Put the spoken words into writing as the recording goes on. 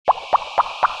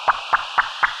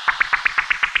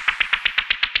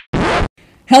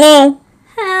Hello.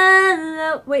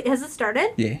 Hello. Wait, has it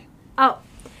started? Yeah. Oh.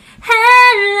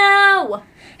 Hello.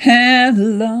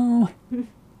 Hello.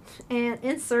 And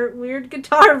insert weird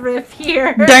guitar riff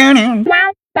here. Down.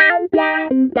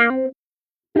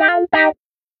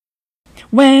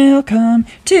 Welcome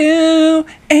to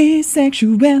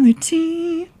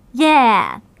Asexuality.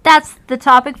 Yeah, that's the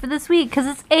topic for this week because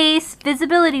it's Ace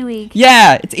Visibility Week.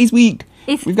 Yeah, it's Ace Week.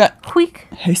 Ace We've got Week.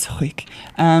 Ace Week.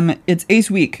 It's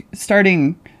Ace Week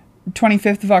starting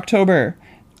 25th of October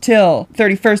till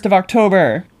 31st of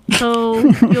October. So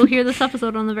you'll hear this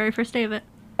episode on the very first day of it.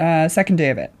 Second day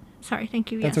of it. Sorry,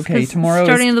 thank you. That's yes, okay. 'cause Tomorrow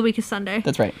starting is- of the week is Sunday.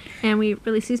 That's right. And we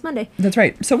release these Monday. That's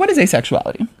right. So what is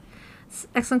asexuality?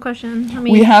 Excellent question. I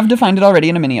mean, We have defined it already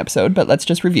in a mini episode, but let's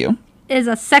just review. is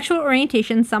a sexual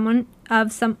orientation someone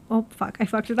of some... Oh, fuck. I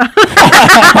fucked it up.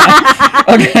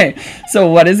 Okay. So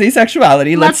what is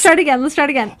asexuality? Let's start again. Let's try it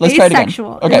again.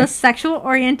 Asexual is a sexual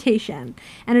orientation,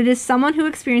 and it is someone who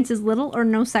experiences little or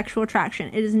no sexual attraction.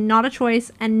 It is not a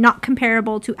choice and not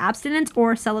comparable to abstinence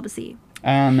or celibacy.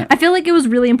 I feel like it was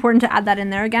really important to add that in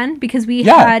there again because we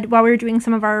had, while we were doing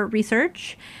some of our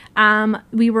research,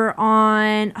 we were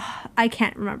on, I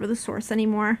can't remember the source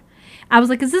anymore. I was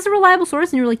like, is this a reliable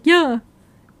source? And you were like, yeah.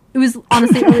 It was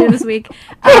honestly earlier this week.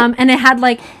 And it had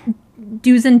like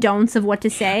do's and don'ts of what to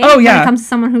say when it comes to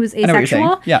someone who is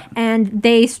asexual. Yeah. And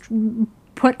they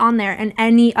put on there, and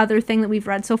any other thing that we've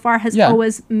read so far has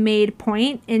always made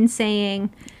point in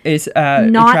saying Is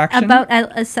not attraction? about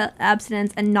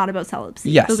abstinence and not about celibacy.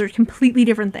 Yes. Those are completely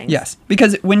different things. Yes,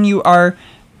 because when you are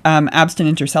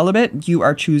abstinent or celibate, you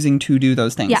are choosing to do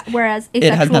those things. Yeah, whereas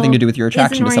it has nothing to do with your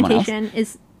attraction to someone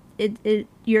else.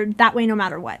 You're that way no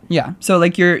matter what. Yeah, so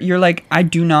like you're like, I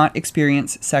do not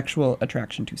experience sexual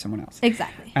attraction to someone else.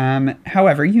 Exactly.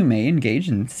 However, you may engage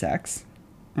in sex.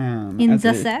 In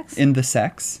the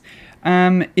sex.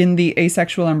 In the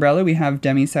asexual umbrella, we have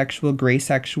demisexual,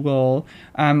 graysexual.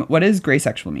 What does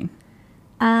graysexual mean?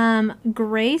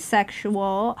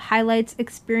 Graysexual highlights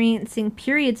experiencing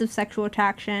periods of sexual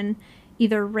attraction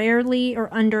either rarely or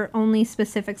under only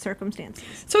specific circumstances.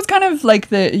 So it's kind of like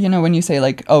when you say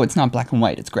like, oh, it's not black and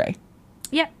white, it's gray.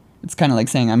 Yeah. It's kind of like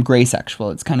saying I'm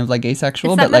graysexual. It's kind of like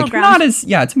asexual, it's but like ground. not as,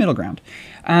 it's middle ground.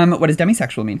 What does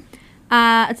demisexual mean?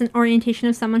 It's an orientation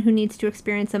of someone who needs to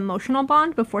experience emotional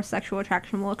bond before sexual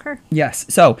attraction will occur. Yes.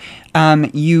 So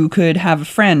you could have a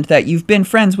friend that you've been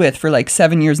friends with for like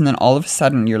 7 years, and then all of a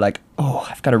sudden you're like, oh,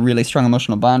 I've got a really strong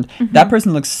emotional bond. Mm-hmm. That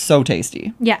person looks so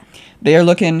tasty. Yeah. They are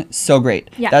looking so great.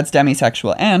 Yeah. That's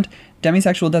demisexual. And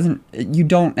demisexual you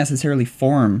don't necessarily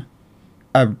form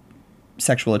a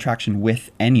sexual attraction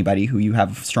with anybody who you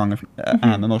have a strong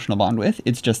emotional bond with.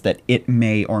 It's just that it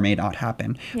may or may not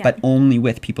happen, but only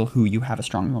with people who you have a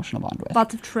strong emotional bond with.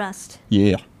 Lots of trust.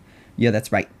 Yeah,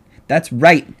 that's right. That's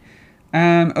right.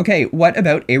 Okay, what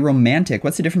about a romantic?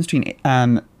 What's the difference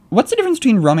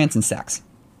between romance and sex?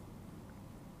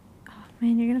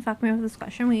 Man, you're gonna fuck me up with this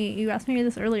question. You asked me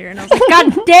this earlier, and I was like,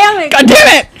 God damn it! God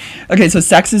damn it! Okay, so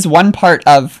sex is one part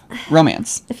of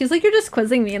romance. It feels like you're just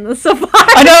quizzing me in this so far.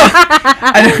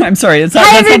 I know. I'm sorry. That's not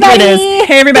what it is.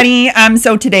 Hey, everybody.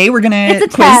 So today we're gonna it's a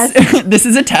quiz. Test. This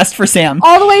is a test for Sam.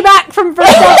 All the way back from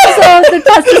first episode, the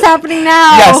test is happening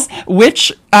now. Yes.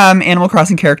 Which Animal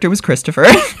Crossing character was Christopher?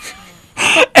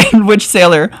 And which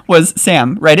sailor was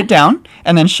Sam? Write it down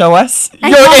and then show us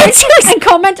your answers. And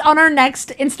comment on our next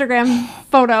Instagram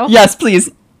photo. Yes, please.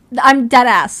 I'm dead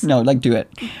ass. No, do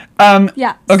it.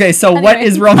 Yeah. Okay, so anyway. What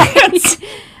is romance?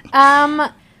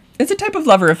 It's a type of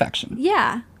love or affection.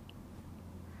 Yeah.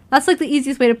 That's like the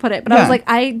easiest way to put it. But I was like,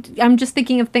 I'm just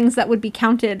thinking of things that would be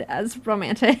counted as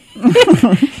romantic.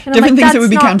 Different things that would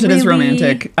be counted as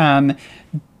romantic.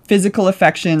 Physical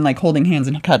affection, like holding hands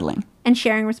and cuddling. And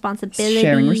sharing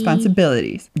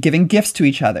responsibilities. Giving gifts to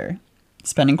each other.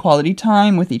 Spending quality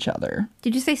time with each other.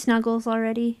 Did you say snuggles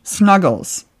already?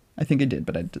 Snuggles. I think I did,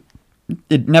 but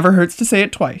it never hurts to say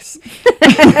it twice.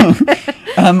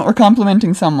 Or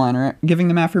complimenting someone or giving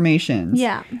them affirmations.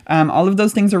 Yeah. All of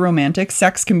those things are romantic.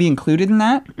 Sex can be included in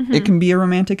that. Mm-hmm. It can be a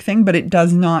romantic thing, but it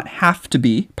does not have to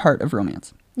be part of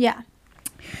romance. Yeah.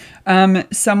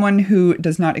 Someone who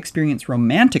does not experience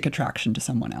romantic attraction to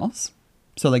someone else.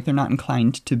 So, like, they're not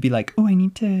inclined to be like, oh, I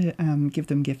need to give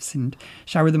them gifts and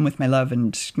shower them with my love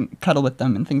and cuddle with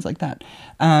them and things like that.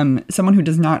 Someone who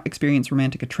does not experience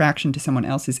romantic attraction to someone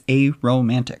else is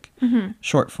aromantic. Mm-hmm.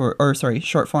 Short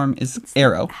form is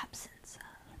aro.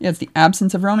 Yeah, it's the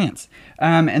absence of romance.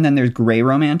 And then there's gray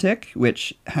romantic,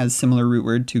 which has similar root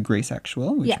word to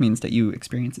graysexual, which means that you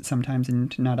experience it sometimes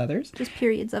and not others. Just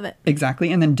periods of it.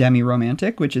 Exactly. And then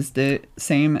demi-romantic, which is the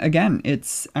same again.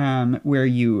 It's where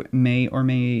you may or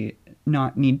may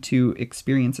not need to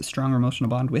experience a strong emotional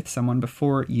bond with someone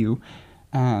before you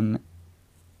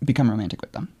become romantic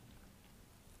with them.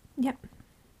 Yep.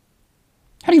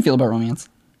 How do you feel about romance?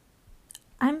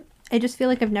 I just feel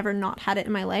like I've never not had it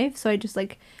in my life, so I just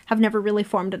like have never really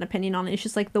formed an opinion on it. It's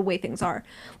just like the way things are.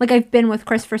 Like I've been with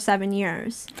Chris for 7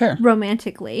 years. Fair.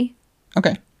 Romantically.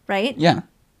 Okay. Right? Yeah.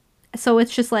 So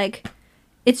it's just like,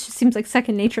 it just seems like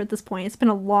second nature at this point. It's been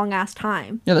a long ass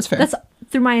time. Yeah, that's fair. That's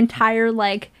through my entire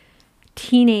like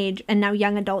teenage and now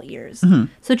young adult years.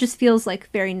 So it just feels like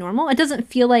very normal. It doesn't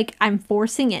feel like I'm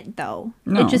forcing it though.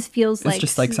 No, it just feels it's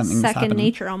just like something that's second happening.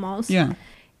 nature almost. Yeah.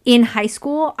 In high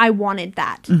school, I wanted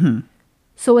that.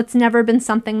 So it's never been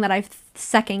something that I've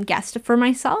second guessed for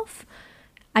myself.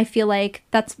 I feel like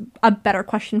that's a better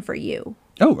question for you.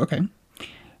 Oh, okay.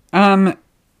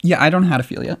 Yeah, I don't know how to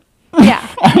feel yet. Yeah.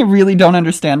 I really don't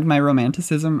understand my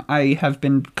romanticism. I have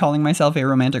been calling myself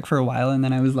aromantic for a while, and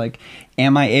then I was like,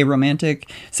 am I aromantic?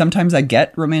 Sometimes I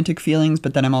get romantic feelings,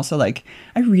 but then I'm also like,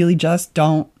 I really just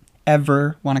don't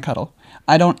ever want to cuddle.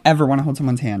 I don't ever want to hold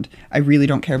someone's hand. I really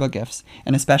don't care about gifts,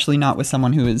 and especially not with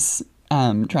someone who is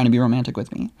trying to be romantic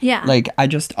with me. Yeah. Like,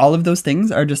 all of those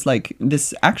things are just like,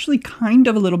 this actually kind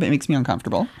of a little bit makes me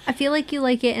uncomfortable. I feel like you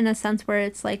like it in a sense where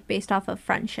it's like based off of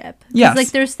friendship. Yes.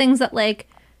 Like there's things that like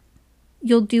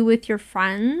you'll do with your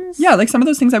friends. Yeah, like some of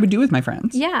those things I would do with my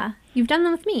friends. Yeah. You've done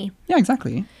them with me. Yeah,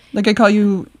 exactly. Like I call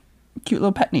you cute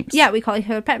little pet names. Yeah, we call each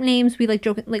other pet names. We like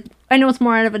joke. Like I know it's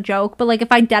more out of a joke, but like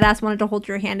if I dead ass wanted to hold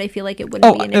your hand, I feel like it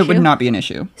wouldn't be an issue. It would not be an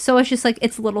issue. So it's just like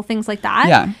it's little things like that.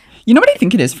 Yeah. You know what I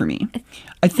think it is for me?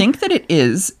 I think that it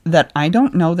is that I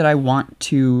don't know that I want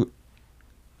to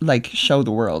like show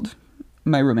the world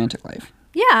my romantic life.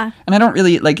 Yeah. And I don't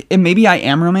really like it. Maybe I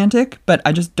am romantic, but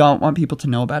I just don't want people to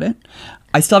know about it.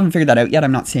 I still haven't figured that out yet.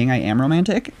 I'm not saying I am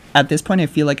romantic. At this point, I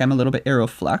feel like I'm a little bit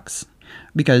aeroflux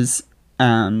because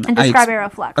and describe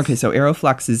aeroflux. Okay, so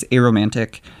aeroflux is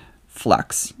aromantic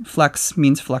flux. Flux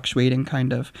means fluctuating,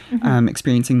 kind of,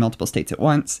 experiencing multiple states at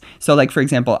once. So, like, for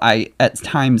example, I at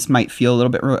times might feel a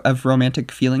little bit of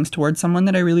romantic feelings towards someone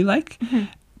that I really like.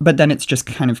 But then it's just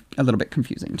kind of a little bit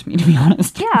confusing to me, to be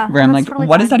honest. Yeah. Where I'm like, totally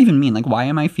what fine. does that even mean? Like, why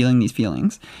am I feeling these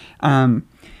feelings?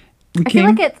 I feel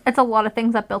like it's a lot of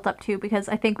things that built up too, because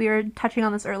I think we were touching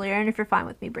on this earlier, and if you're fine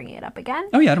with me bringing it up again.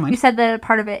 Oh, yeah, I don't mind. You said that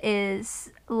part of it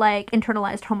is like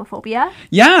internalized homophobia.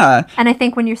 Yeah. And I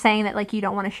think when you're saying that like you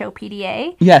don't want to show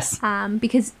PDA. Yes.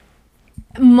 Because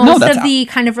most of the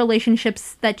kind of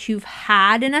relationships that you've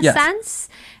had in a sense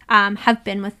have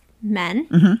been with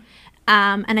men.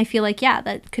 And I feel like, yeah,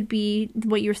 that could be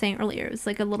what you were saying earlier. It's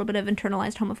like a little bit of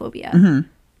internalized homophobia.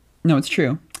 No, it's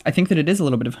true. I think that it is a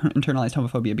little bit of internalized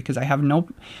homophobia because I have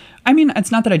I mean,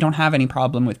 it's not that I don't have any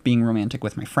problem with being romantic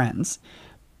with my friends,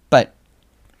 but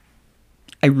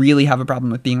I really have a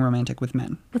problem with being romantic with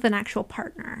men. With an actual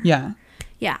partner. Yeah.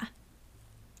 Yeah.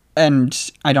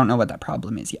 And I don't know what that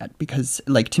problem is yet because,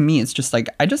 like, to me, it's just like,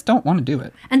 I just don't want to do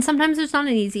it. And sometimes there's not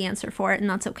an easy answer for it, and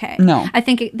that's okay. No. I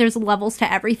think there's levels to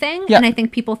everything. Yeah. And I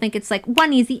think people think it's like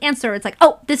one easy answer. It's like,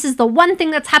 oh, this is the one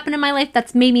thing that's happened in my life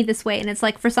that's made me this way. And it's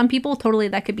like, for some people, totally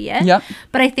that could be it. Yep.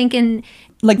 But I think in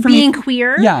like for being me,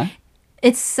 queer, yeah.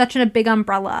 it's such a big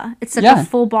umbrella. It's such a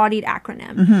full-bodied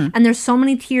acronym. And there's so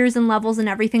many tiers and levels and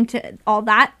everything to all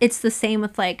that. It's the same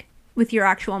with like, with your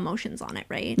actual emotions on it,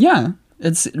 right? Yeah.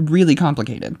 It's really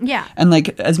complicated. Yeah. And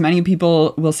like, as many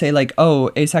people will say like, oh,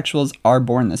 asexuals are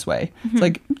born this way. It's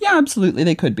like, yeah, absolutely,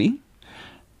 they could be.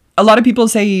 A lot of people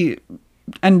say,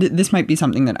 and this might be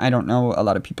something that I don't know, a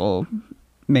lot of people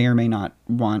may or may not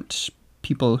want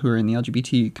people who are in the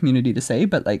LGBT community to say,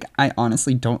 but like, I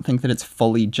honestly don't think that it's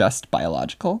fully just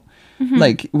biological.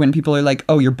 Like, when people are like,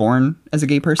 oh, you're born as a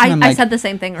gay person, I'm like, I said the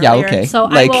same thing earlier. Yeah, okay. So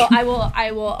like, I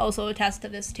will also attest to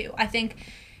this too. I think,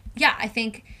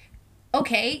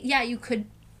 okay, yeah, you could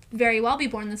very well be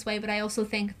born this way, but I also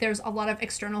think there's a lot of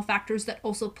external factors that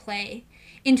also play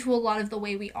into a lot of the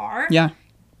way we are. Yeah.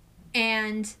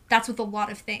 And that's with a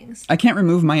lot of things. I can't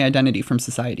remove my identity from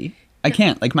society. I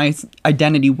can't. Like, my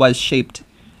identity was shaped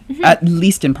at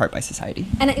least in part by society.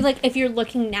 And like, if you're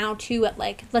looking now too at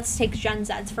like, let's take Gen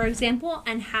Zs for example,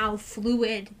 and how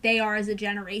fluid they are as a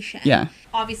generation. Yeah.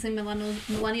 Obviously,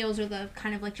 millennials are the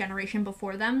kind of like generation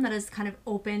before them that has kind of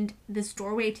opened this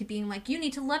doorway to being like, you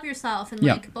need to love yourself and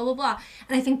like blah blah blah.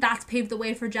 And I think that's paved the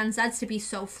way for Gen Zs to be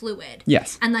so fluid.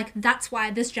 Yes. And like that's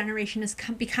why this generation is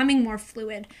becoming more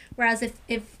fluid. Whereas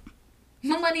if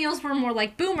millennials were more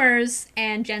like boomers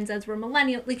and Gen Zs were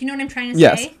millennials, like, you know what I'm trying to say?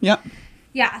 Yes. Yep.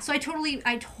 Yeah, so I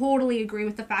totally agree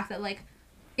with the fact that, like,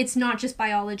 it's not just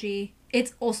biology,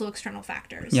 it's also external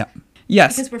factors. Yeah.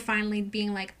 Yes. Because we're finally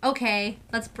being like, okay,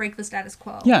 let's break the status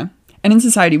quo. Yeah. And in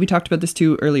society, we talked about this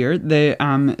too earlier,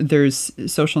 there's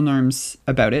social norms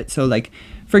about it. So like,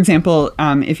 for example,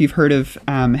 if you've heard of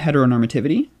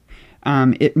heteronormativity,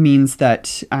 it means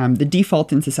that the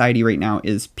default in society right now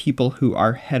is people who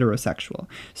are heterosexual.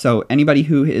 So anybody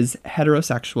who is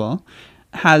heterosexual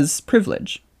has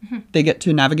privilege. Mm-hmm. They get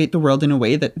to navigate the world in a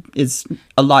way that is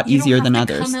a lot easier than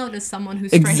others. You don't have to come out as someone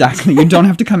who's straight. Exactly. You don't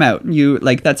have to come out.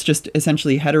 That's just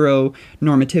essentially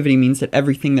heteronormativity means that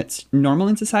everything that's normal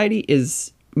in society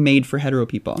is made for hetero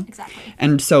people. Exactly.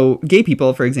 And so gay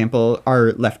people, for example,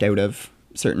 are left out of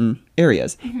certain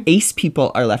areas. Mm-hmm. Ace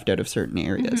people are left out of certain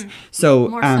areas. Mm-hmm. So,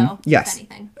 more so, yes. If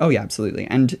anything. Oh, yeah, absolutely.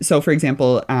 And so, for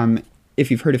example, if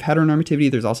you've heard of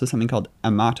heteronormativity, there's also something called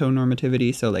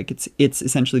amatonormativity. So like it's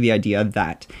essentially the idea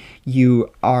that you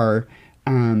are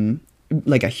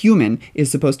like a human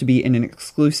is supposed to be in an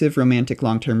exclusive romantic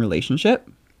long-term relationship.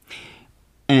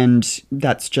 And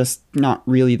that's just not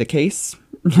really the case.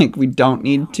 Like we don't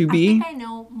need to be. I think I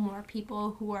know more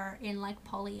people who are in like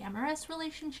polyamorous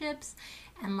relationships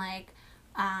and like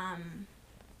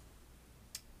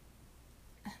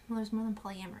well, there's more than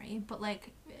polyamory, but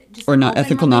like just or not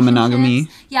ethical non-monogamy.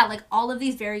 Yeah, like all of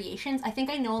these variations. I think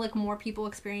I know like more people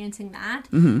experiencing that.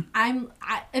 Mm-hmm.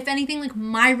 If anything, like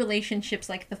my relationship's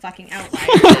like the fucking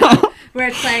outlier, where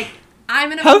it's like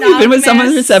I'm in a how have you been with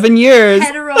someone for 7 years?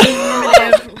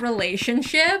 Heteronormative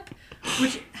relationship,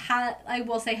 which I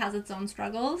will say has its own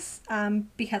struggles,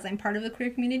 because I'm part of the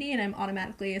queer community and I'm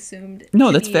automatically assumed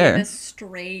to that's be fair. a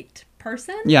straight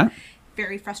person. Yeah.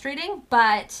 Very frustrating,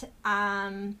 but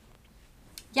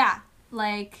yeah,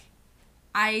 like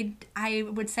I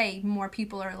would say more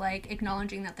people are like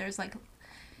acknowledging that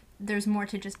there's more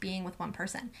to just being with one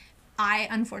person. I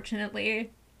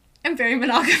unfortunately am very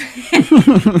monogamous.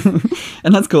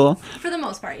 And that's cool. For the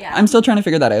most part, yeah. I'm still trying to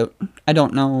figure that out. I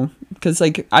don't know, because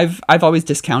like I've always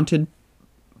discounted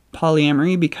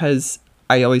polyamory because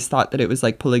I always thought that it was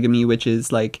like polygamy, which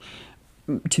is like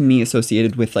to me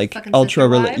associated with like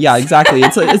yeah, exactly.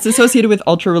 It's associated with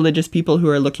ultra religious people who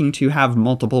are looking to have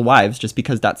multiple wives just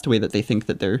because that's the way that they think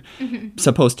that they're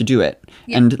supposed to do it.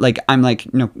 Yeah. And like I'm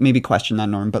like, no, maybe question that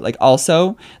norm, but like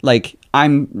also like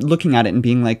I'm looking at it and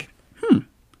being like,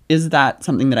 is that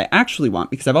something that I actually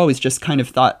want? Because I've always just kind of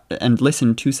thought and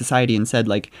listened to society and said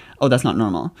like, oh, that's not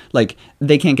normal. Like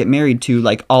they can't get married to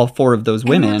like all 4 of those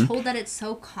women. And we're told that it's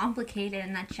so complicated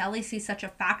and that jealousy is such a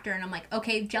factor. And I'm like,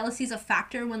 okay, jealousy is a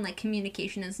factor when like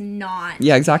communication is not.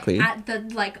 Yeah, exactly. At the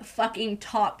like fucking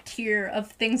top tier of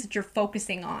things that you're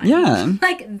focusing on. Yeah.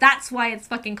 Like that's why it's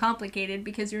fucking complicated,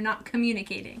 because you're not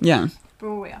communicating. Yeah.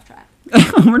 But we're way off track.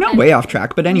 We're not way off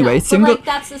track, but anyway. No, but like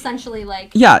that's essentially like...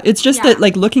 Yeah, it's just that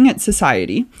like looking at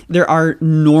society, there are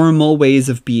normal ways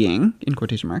of being, in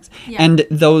quotation marks, and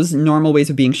those normal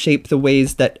ways of being shape the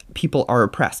ways that people are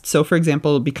oppressed. So for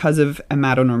example, because of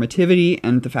amatonormativity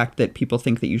and the fact that people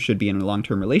think that you should be in a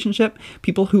long-term relationship,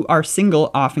 people who are single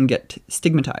often get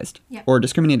stigmatized or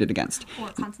discriminated against. Or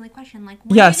constantly questioned, like,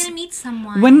 when are you going to meet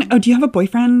someone? Do you have a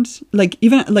boyfriend? Like,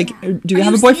 even, like, do you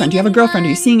have a boyfriend? Do you have a girlfriend? Are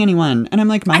you seeing anyone? And I'm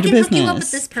like, mind your business. I can hook you up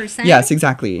with this person. Yes,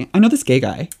 exactly. I know this gay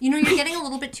guy. You know, you're getting a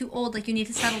little bit too old. Like, you need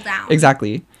to settle down.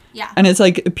 Exactly. Yeah. And it's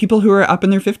like people who are up in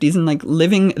their 50s and like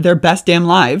living their best damn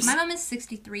lives. My mom is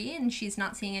 63 and she's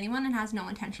not seeing anyone and has no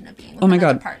intention of being with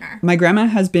another partner. My grandma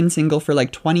has been single for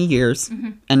like 20 years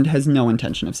and has no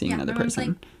intention of seeing another person.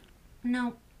 Like,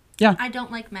 no. Yeah. I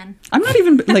don't like men. I'm not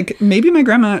even like, maybe my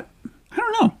grandma, I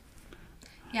don't know.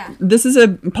 Yeah. This is a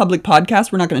public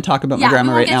podcast. We're not going to talk about my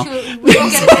grandma right now. We won't get into it. We'll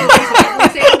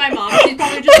say it to my mom. She's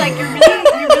probably just like, you're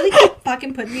really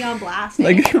fucking putting me on blast.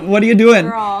 Like, what are you doing?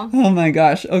 Girl. Oh my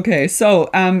gosh. Okay. So,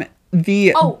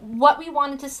 what we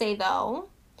wanted to say though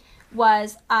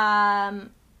was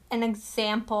an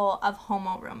example of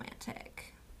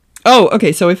homoromantic. Oh,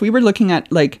 okay. So if we were looking at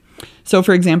like, so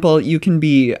for example, you can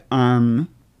be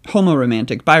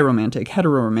homoromantic, biromantic,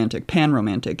 heteroromantic,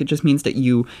 panromantic. It just means that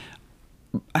you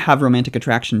have romantic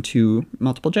attraction to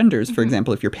multiple genders. For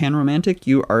example, if you're panromantic,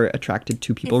 you are attracted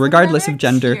to people regardless of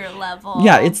gender. Tier level.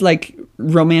 Yeah, it's like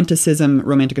romanticism,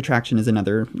 romantic attraction is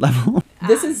another level.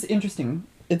 This is interesting.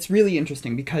 It's really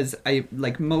interesting because I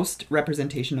like most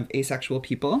representation of asexual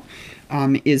people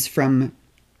is from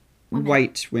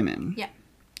white women. Yeah.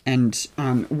 And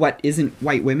what isn't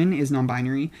white women is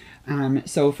non-binary.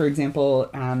 So, for example,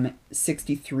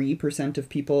 63% of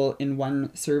people in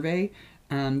one survey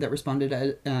that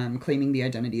responded claiming the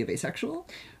identity of asexual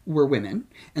were women.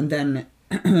 And then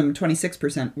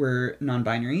 26% were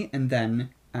non-binary. And then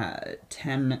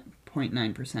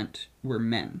 10.9% were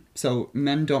men. So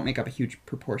men don't make up a huge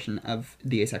proportion of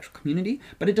the asexual community.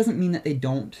 But it doesn't mean that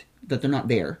they're not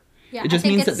there. Yeah, it just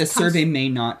means that the survey may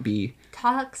not be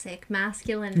toxic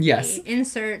masculinity. Yes.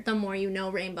 Insert the more you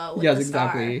know rainbow with yes, the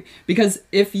exactly. star. Because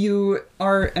if you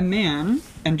are a man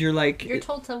and you're like... You're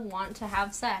told to want to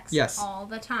have sex yes. all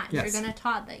the time. Yes. You're going to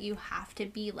taught that you have to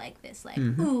be like this, like,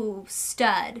 ooh,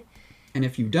 stud. And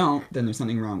if you don't, then there's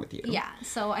something wrong with you. Yeah,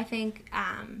 so I think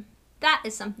that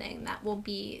is something that will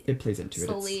be it plays into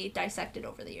slowly dissected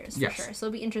over the years, for yes. sure. So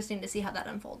it'll be interesting to see how that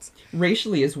unfolds.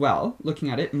 Racially as well, looking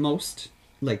at it, most,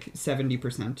 like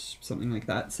 70%, something like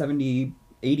that, 70,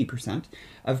 80%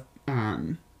 of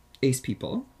ace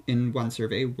people in one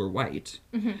survey were white.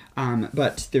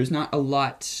 But there's not a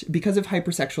lot, because of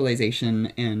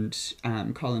hypersexualization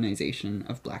and colonization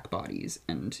of black bodies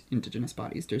and indigenous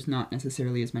bodies, there's not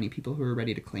necessarily as many people who are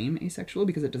ready to claim asexual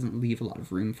because it doesn't leave a lot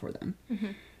of room for them.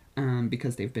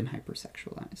 Because they've been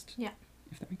hypersexualized. Yeah.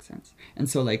 If that makes sense. And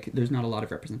so, like, there's not a lot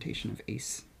of representation of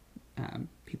ace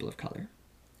people of color.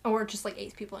 Or just, like,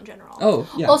 ace people in general. Oh,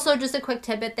 yeah. Also, just a quick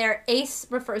tidbit there. Ace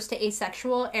refers to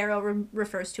asexual. Aro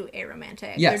refers to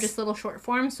aromantic. Yes. They're just little short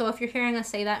forms. So if you're hearing us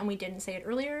say that and we didn't say it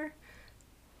earlier,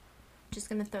 just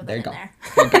going to throw that in there.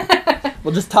 There.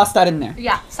 We'll just toss that in there.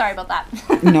 Yeah, sorry about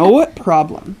that. No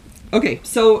problem. Okay,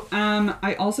 so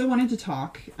I also wanted to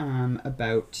talk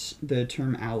about the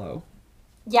term allo.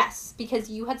 Yes, because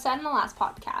you had said in the last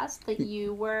podcast that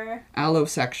you were...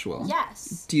 Allosexual.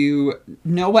 Yes. Do you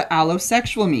know what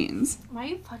allosexual means? Why are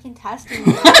you fucking testing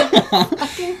me?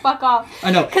 Fucking fuck off. I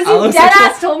know. Because you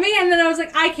deadass told me, and then I was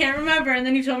like, I can't remember. And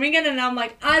then you told me again, and I'm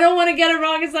like, I don't want to get it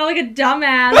wrong. It's not like a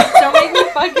dumbass. Don't make me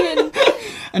fucking...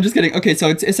 I'm just kidding. Okay, so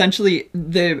it's essentially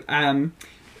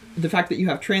the fact that you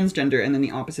have transgender and then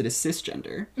the opposite is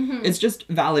cisgender. It's just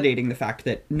validating the fact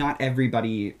that not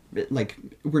everybody, like,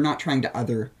 we're not trying to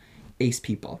other ace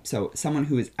people. So someone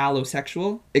who is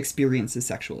allosexual experiences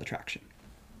sexual attraction.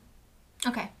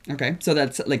 Okay. Okay, so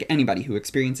that's like anybody who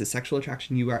experiences sexual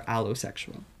attraction, you are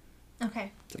allosexual.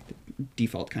 Okay. It's like the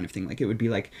default kind of thing. Like, it would be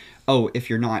like, oh, if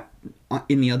you're not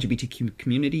in the LGBTQ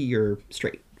community, you're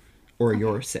straight or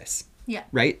you're cis. Yeah.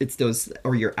 Right? It's those,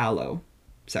 or you're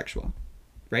allosexual.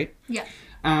 Right? Yeah.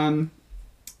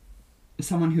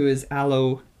 Someone who is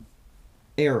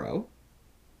allo-aro,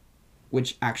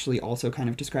 which actually also kind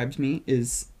of describes me,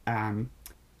 is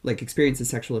like experiences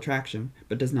sexual attraction,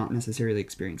 but does not necessarily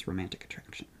experience romantic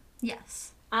attraction.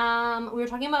 Yes. We were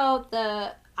talking about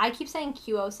I keep saying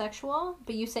queosexual,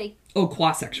 but you say... Oh,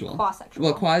 quasexual. Quasexual.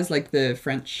 Well, qua is like the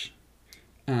French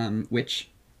which,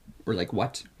 or like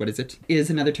what is it,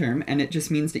 is another term, and it just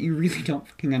means that you really don't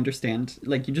fucking understand.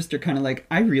 Like, you just are kind of like,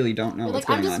 I really don't know what's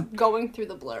going on. I'm just going through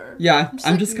the blur. Yeah,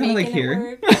 I'm just kind of like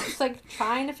here. Just like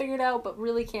trying to figure it out, but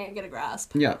really can't get a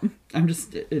grasp. Yeah, I'm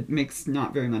just, it makes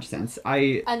not very much sense.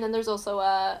 And then there's also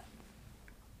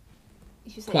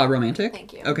qua romantic?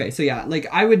 Thank you. Okay, so yeah, like,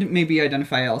 I would maybe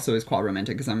identify also as qua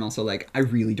romantic, because I'm also like, I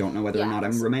really don't know whether or not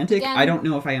I'm romantic. Again, I don't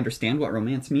know if I understand what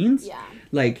romance means. Yeah.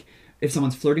 Like, if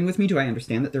someone's flirting with me, do I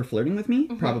understand that they're flirting with me?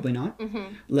 Probably not.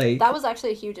 Like, that was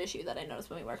actually a huge issue that I noticed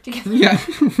when we worked together. Yeah.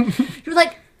 You were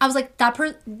like, I was like,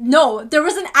 no, there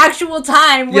was an actual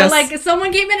time where like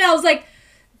someone came in and I was like,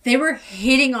 they were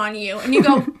hitting on you. And you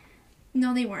go,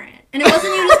 no, they weren't. And it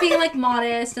wasn't you just being like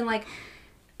modest and like,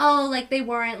 oh, like they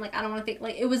weren't, like, I don't want to think,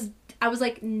 like, I was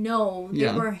like, no,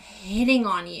 they were hitting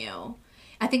on you.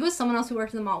 I think it was someone else who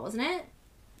worked in the mall, wasn't it?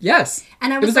 Yes.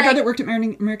 And I was like, that guy that worked at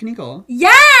American Eagle.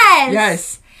 Yes!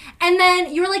 Yes. And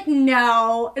then you were like,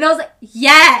 no. And I was like,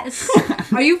 yes.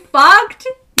 Are you fucked?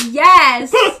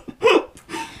 Yes.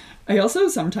 I also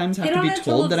sometimes have to be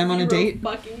told that I'm on a date.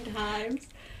 Fucking times.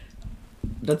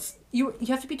 That's... You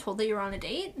have to be told that you're on a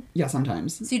date? Yeah,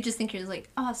 sometimes. So you just think you're like,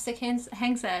 oh, sick hang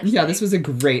sesh. Yeah, like, this was a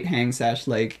great hang sesh.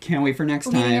 Like, can't wait for next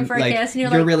time. For like, a kiss, and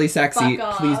you're like, really sexy.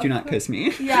 Fuck Please off. do not kiss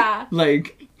me. Yeah.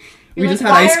 Like... You're we like, just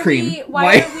had ice cream.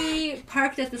 Why are we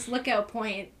parked at this lookout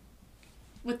point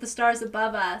with the stars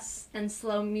above us and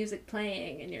slow music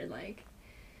playing? And you're like,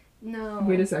 no.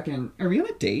 Wait a second. Are we on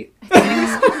a date?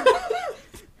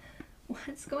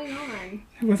 What's going on?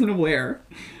 I wasn't aware.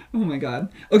 Oh my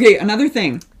god. Okay, another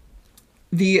thing.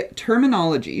 The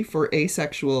terminology for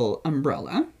asexual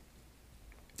umbrella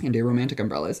and aromantic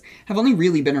umbrellas have only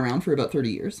really been around for about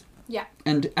 30 years. Yeah.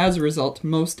 And as a result,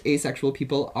 most asexual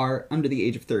people are under the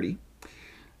age of 30.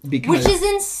 Because, which is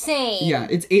insane. Yeah,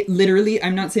 it literally,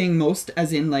 I'm not saying most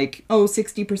as in like, oh,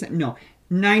 60%. No,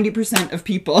 90% of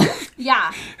people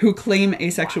who claim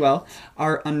asexual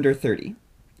are under 30.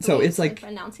 So it's like...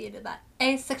 enunciated that.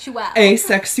 Asexual.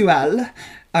 Asexual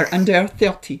are under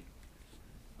 30.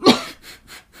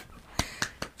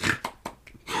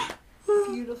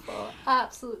 Beautiful.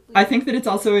 Absolutely. I think that it's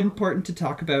also important to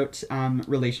talk about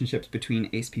relationships between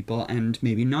ace people and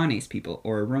maybe non-ace people,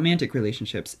 or romantic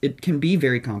relationships. It can be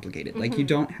very complicated. Like, you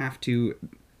don't have to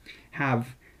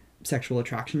have sexual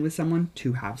attraction with someone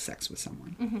to have sex with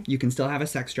someone. You can still have a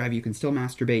sex drive, you can still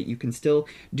masturbate, you can still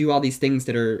do all these things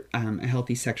that are a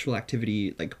healthy sexual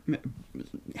activity, like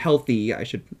healthy, I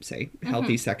should say,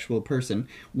 healthy sexual person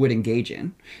would engage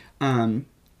in.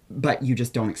 But you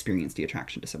just don't experience the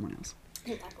attraction to someone else.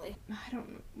 Exactly. I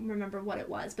don't remember what it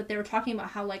was, but they were talking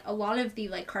about how, like, a lot of the,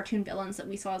 like, cartoon villains that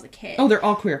we saw as a kid. Oh, they're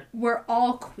all queer. We're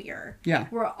all queer. Yeah.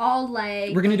 We're all,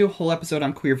 like... We're gonna do a whole episode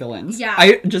on queer villains. Yeah.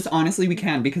 I just, honestly, we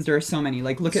can, because there are so many.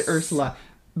 Like, look at Ursula,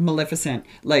 Maleficent,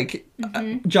 like,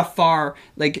 Jafar,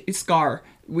 like, Scar.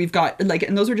 We've got, like,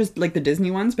 and those are just, like, the Disney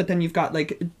ones, but then you've got,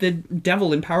 like, the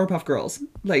devil in Powerpuff Girls.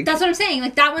 Like, that's what I'm saying.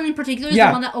 Like, that one in particular is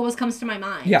the one that always comes to my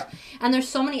mind. Yeah. And there's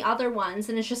so many other ones,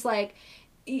 and it's just, like...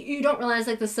 You don't realize,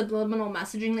 like, the subliminal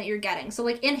messaging that you're getting. So,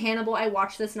 like, in Hannibal, I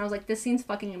watched this and I was like, this scene's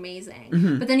fucking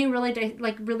amazing. But then you really,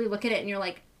 like, really look at it and you're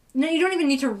like, no, you don't even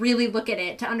need to really look at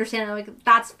it to understand, like,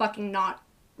 that's fucking not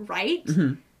right.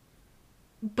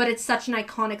 But it's such an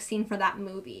iconic scene for that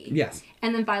movie. Yes.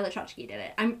 And then Violet Chachki did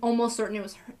it. I'm almost certain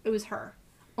it was her.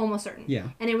 Almost certain. Yeah.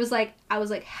 And it was like, I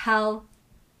was like, hell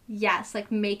yes.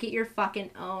 Like, make it your fucking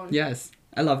own. Yes.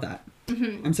 I love that.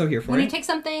 I'm so here for it. When you take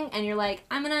something and you're like,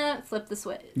 I'm gonna flip the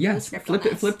switch. Yes,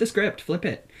 flip the script, flip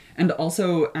it. And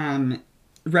also,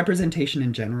 representation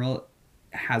in general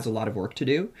has a lot of work to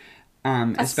do.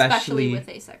 Especially with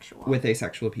asexual. With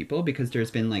asexual people, because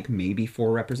there's been, like, maybe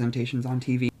 4 representations on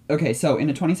TV. Okay, so in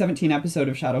a 2017 episode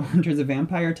of Shadowhunters, a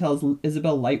vampire tells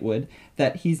Isabel Lightwood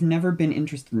that he's never been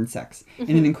interested in sex,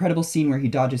 in an incredible scene where he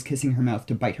dodges kissing her mouth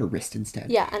to bite her wrist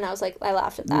instead. Yeah, and I was like, I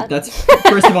laughed at that. That's,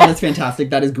 first of all, that's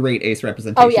fantastic. That is great ace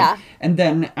representation. Oh, yeah. And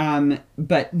then,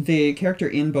 but the character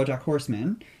in BoJack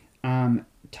Horseman,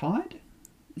 Todd?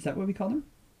 Is that what we called him?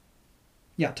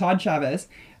 Yeah, Todd Chavez,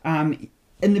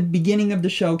 in the beginning of the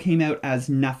show came out as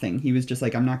nothing. He was just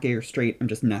like, I'm not gay or straight, I'm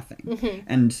just nothing.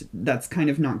 And that's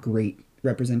kind of not great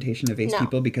representation of ace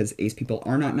people, because ace people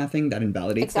are not nothing. That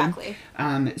invalidates them.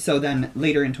 So then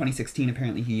later in 2016,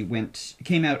 apparently he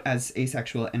came out as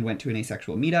asexual and went to an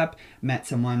asexual meetup, met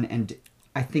someone, and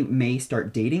I think may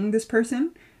start dating this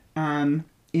person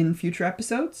in future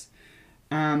episodes.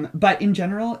 But in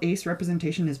general, ace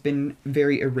representation has been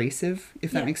very erasive, if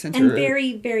that makes sense. And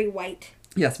very, very white.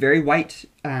 Yes, very white,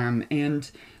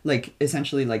 and, like,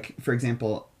 essentially, like, for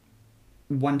example,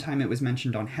 one time it was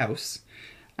mentioned on House,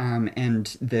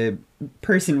 and the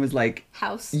person was like,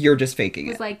 House, you're just faking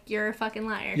it. Was like, you're a fucking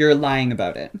liar. You're lying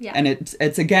about it. Yeah. And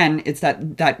it's again, it's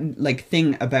that, like,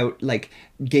 thing about, like,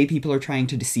 gay people are trying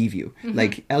to deceive you.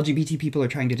 Like, LGBT people are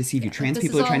trying to deceive you. Trans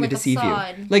people are trying to deceive you.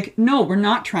 Like, no, we're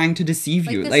not trying to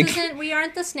deceive you. This isn't, we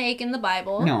aren't the snake in the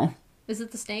Bible. No. Is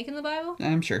it the snake in the Bible?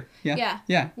 I'm sure. Yeah.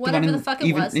 Yeah. Whatever the fuck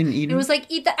it was. It was like,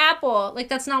 eat the apple. Like,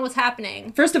 that's not what's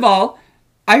happening. First of all,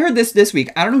 I heard this week.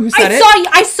 I don't know who said it.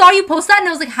 I saw you post that, and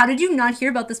I was like, how did you not hear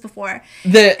about this before?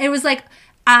 It was like,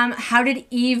 how did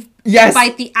Eve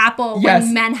bite the apple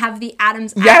when men have the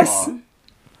Adam's apple?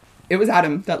 It was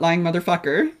Adam, that lying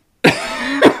motherfucker.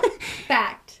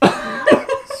 Fact.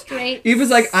 Straight. Eve was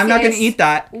like, I'm not going to eat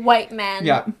that. White man.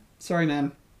 Yeah. Sorry,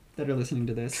 man, that are listening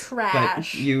to this.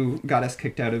 Trash. But you got us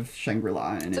kicked out of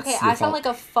Shangri-La, and it's okay. I sound like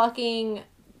a fucking...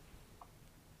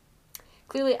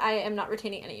 Clearly, I am not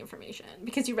retaining any information,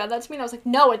 because you read that to me and I was like,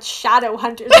 no, it's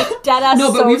Shadowhunters. Like, dead ass.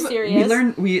 No, but serious.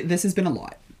 This has been a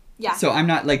lot. Yeah. So I'm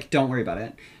not, like, don't worry about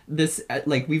it. This,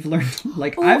 like, we've learned,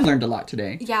 like, I've learned a lot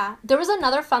today. Yeah. There was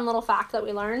another fun little fact that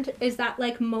we learned, is that,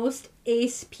 like, most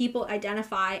ace people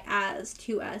identify as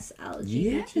 2S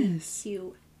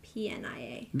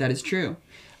LGBTQPNIA. That is true.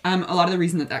 A lot of the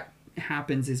reason that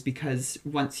happens is because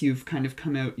once you've kind of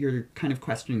come out, you're kind of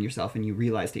questioning yourself and you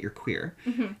realize that you're queer.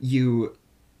 You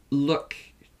look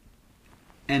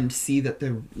and see that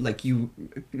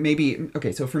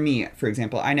so for me, for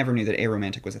example, I never knew that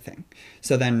aromantic was a thing.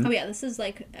 So then... Oh yeah, this is,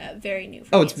 like, very new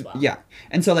for me as well. Yeah.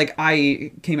 And so, like,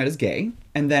 I came out as gay,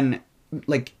 and then,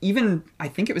 like, even, I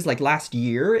think it was, like, last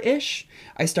year-ish,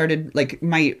 I started, like,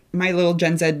 my little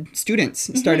Gen Z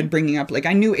students started bringing up, like,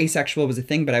 I knew asexual was a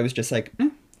thing, but I was just like,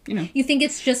 you know. You think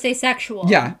it's just asexual.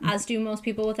 Yeah. As do most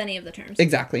people with any of the terms.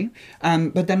 Exactly.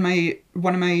 But then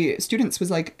one of my students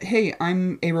was like, hey,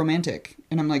 I'm aromantic.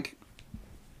 And I'm like,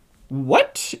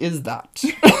 what is that?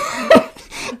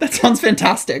 That sounds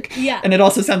fantastic. Yeah. And it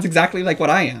also sounds exactly like what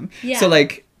I am. Yeah. So,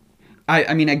 like,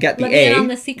 I mean, I get the A. On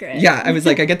the secret. Yeah, I was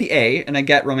like, I get the A, and I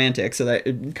get romantic, so that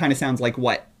it kind of sounds like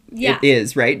what it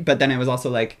is, right? But then I was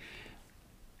also like,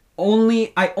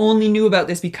 only knew about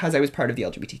this because I was part of the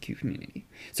LGBTQ community.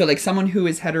 So like someone who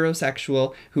is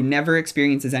heterosexual, who never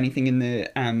experiences anything in the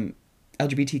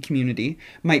LGBT community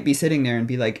might be sitting there and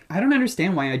be like, I don't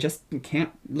understand why I just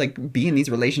can't like be in these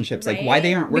relationships. Right? Like why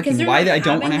they aren't working, why I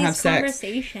don't want to have sex.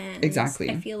 Exactly.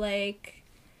 I feel like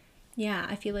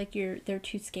they're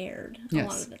too scared a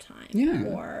lot of the time. Yeah.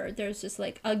 Or there's just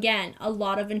like, again, a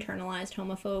lot of internalized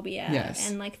homophobia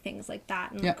and like things like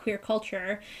that and like queer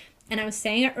culture. And I was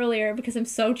saying it earlier because I'm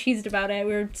so cheesed about it.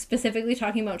 We were specifically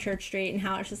talking about Church Street and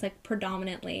how it's just like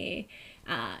predominantly,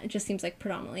 it just seems like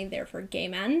predominantly there for gay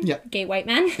men, gay white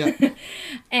men.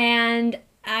 And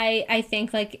I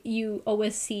think like you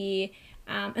always see,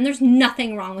 and there's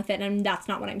nothing wrong with it, and that's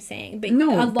not what I'm saying. But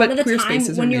a lot of the time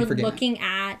when you're looking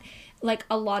at like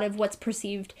a lot of what's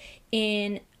perceived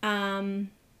in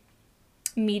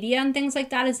media and things like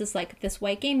that is this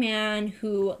white gay man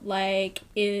who like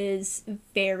is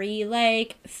very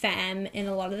like femme in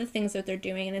a lot of the things that they're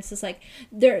doing, and it's just like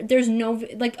there's no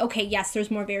like, okay, yes, there's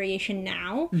more variation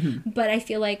now, but I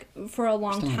feel like for a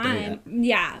long time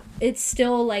it's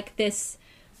still like this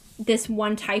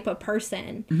one type of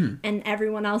person, and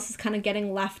everyone else is kind of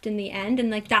getting left in the end. And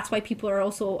like that's why people are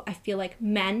also, I feel like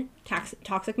men,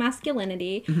 toxic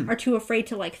masculinity, are too afraid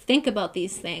to like think about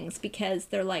these things because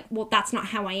they're like, well, that's not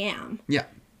how I am. Yeah.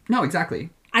 No, exactly.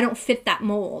 I don't fit that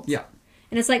mold. Yeah.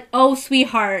 And it's like, oh,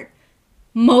 sweetheart,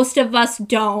 most of us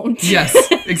don't. Yes,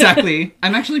 exactly.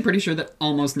 I'm actually pretty sure that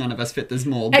almost none of us fit this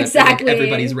mold. Exactly. That, like,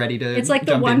 everybody's ready to It's like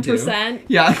the 1%.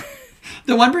 Yeah.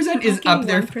 The 1% is up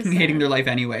there hating their life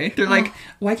anyway. They're like,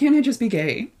 why can't I just be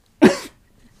gay?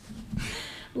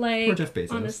 Like, poor Jeff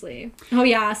Bezos. Honestly. Oh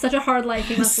yeah, such a hard life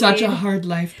he must lead. Such a hard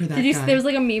life for that guy. There was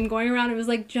like a meme going around. It was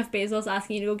like Jeff Bezos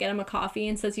asking you to go get him a coffee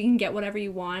and says you can get whatever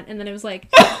you want. And then it was like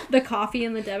the coffee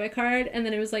and the debit card. And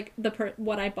then it was like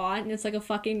what I bought. And it's like a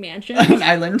fucking mansion. An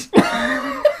island.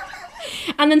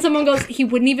 And then someone goes, he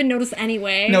wouldn't even notice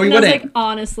anyway. No, he wouldn't. I was like,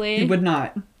 honestly. He would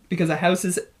not. Because a house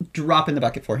is drop in the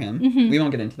bucket for him. We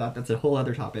won't get into that. That's a whole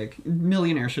other topic.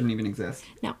 Millionaires shouldn't even exist.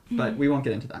 No. But we won't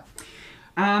get into that.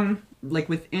 Like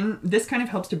within, this kind of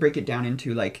helps to break it down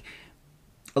into like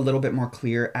a little bit more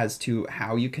clear as to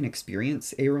how you can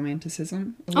experience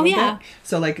aromanticism a little bit.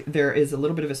 So like there is a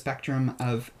little bit of a spectrum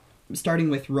of starting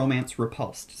with romance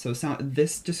repulsed. So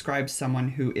this describes someone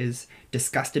who is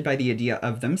disgusted by the idea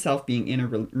of themselves being in a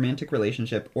romantic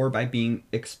relationship or by being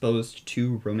exposed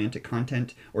to romantic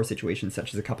content or situations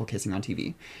such as a couple kissing on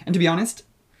TV. And to be honest,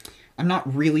 I'm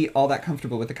not really all that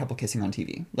comfortable with a couple kissing on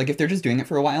TV. Like if they're just doing it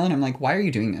for a while and I'm like, why are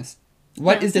you doing this?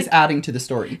 What is this adding to the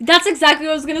story? That's exactly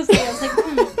what I was going to say. I was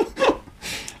like,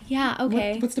 yeah,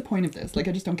 okay. What's the point of this? Like,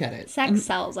 I just don't get it. Sex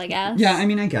sells, I guess. Yeah, I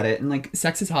mean, I get it. And, like,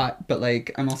 sex is hot, but,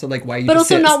 like, I'm also like, why are you but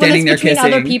just also not standing there kissing?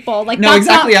 Other people. Like, no, that's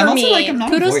exactly. Not for I'm me. Also, like, I'm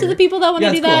not Kudos to the people that want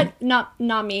to do that.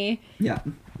 Not me. Yeah.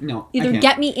 No, either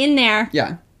get me in there.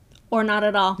 Yeah. Or not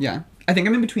at all. Yeah. I think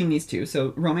I'm in between these two.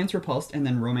 So, romance repulsed and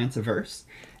then romance averse.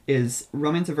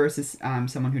 Romance averse is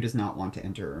someone who does not want to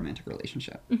enter a romantic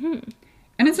relationship.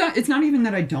 And it's not even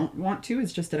that I don't want to,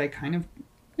 it's just that I kind of...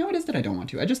 No, it is that I don't want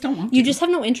to. I just don't want to. You just have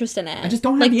no interest in it. I just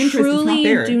don't have the interest. Truly, it's not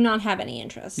there. You do not have any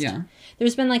interest. Yeah.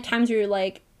 There's been, like, times where you're,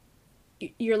 like,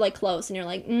 close, and you're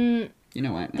like, you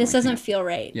know what? No, this doesn't feel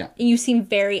right. Yeah. And you seem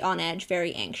very on edge,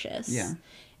 very anxious. Yeah.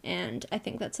 And I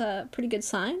think that's a pretty good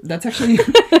sign. That's actually...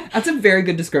 that's a very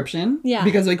good description. Yeah.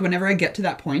 Because, like, whenever I get to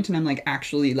that point and I'm, like,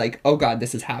 actually, like, oh, God,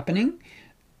 this is happening...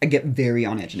 I get very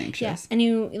on edge and anxious. Yeah, and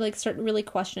you, like, start really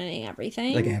questioning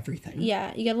everything. Like, everything.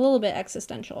 Yeah, you get a little bit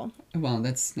existential. Well,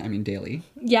 that's, I mean, daily.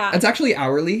 Yeah. It's actually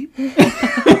hourly.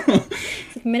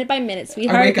 It's like minute by minute,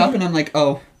 sweetheart. I wake up and I'm like,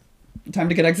 oh, time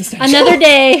to get existential. Another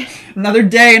day. Another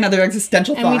day, another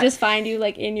existential thought. And we just find you,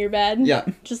 like, in your bed. Yeah.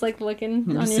 Just, like,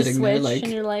 looking on your Switch, there, like,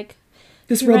 and you're like...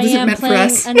 This world isn't meant for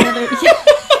us. Another...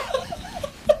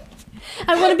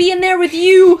 I want to be in there with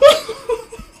you.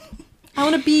 I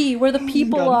want to be where the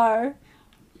people are.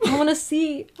 I want to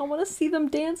see them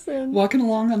dancing. Walking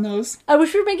along on those. I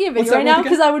wish we were making a video right now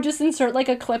because I would just insert like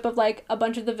a clip of like a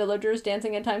bunch of the villagers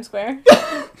dancing in Times Square.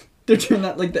 They're doing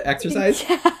that like the exercise?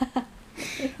 Yeah.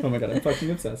 Oh my god, I'm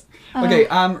fucking obsessed. Okay,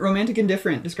 romantic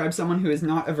indifferent describes someone who is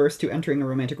not averse to entering a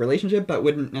romantic relationship but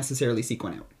wouldn't necessarily seek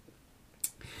one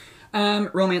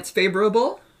out. Romance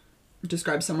favorable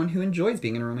describes someone who enjoys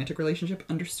being in a romantic relationship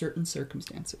under certain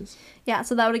circumstances. Yeah,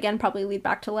 so that would again probably lead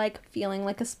back to like feeling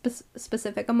like a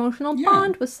specific emotional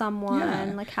bond with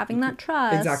someone, like having that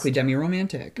trust. Exactly,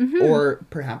 demi-romantic. Or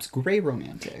perhaps gray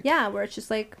romantic. Yeah, where it's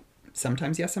just like...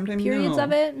 Sometimes yes, sometimes periods no.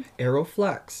 of it.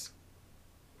 Aeroflex.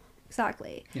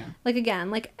 Exactly. Yeah. Like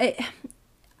again, like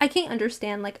I can't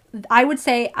understand, like I would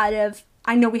say out of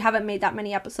I know we haven't made that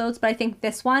many episodes, but I think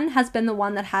this one has been the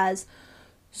one that has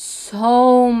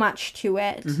so much to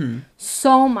it.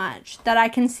 So much that I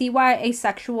can see why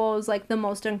asexual is like the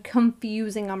most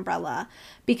confusing umbrella,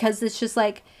 because it's just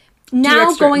like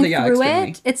now going through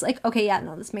it, it's like, okay, yeah,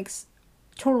 no, this makes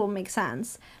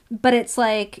sense, but it's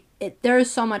like there's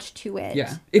so much to it.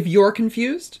 Yeah, if you're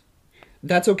confused,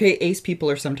 that's okay. Ace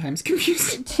people are sometimes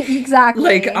confused. Exactly.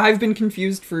 Like, I've been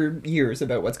confused for years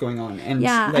about what's going on. And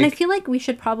yeah, like, and I feel like we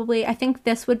should probably, I think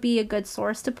this would be a good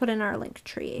source to put in our link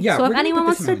tree. Yeah, so if anyone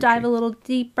wants to dive a little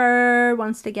deeper,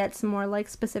 wants to get some more like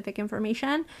specific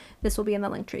information, this will be in the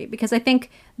link tree, because I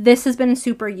think this has been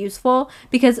super useful,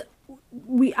 because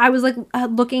I was like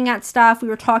looking at stuff, we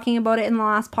were talking about it in the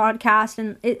last podcast,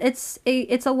 and it's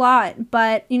a lot,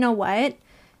 but you know what?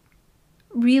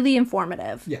 Really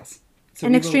informative. Yes. So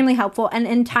and extremely helpful, and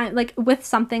in time, like with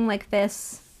something like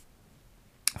this,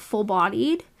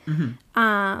 full-bodied,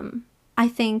 I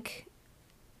think,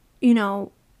 you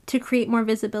know, to create more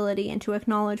visibility and to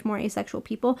acknowledge more asexual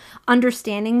people,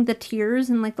 understanding the tiers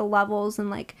and like the levels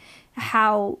and like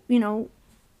how, you know,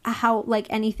 how like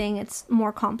anything, it's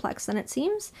more complex than it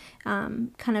seems,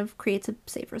 kind of creates a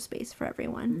safer space for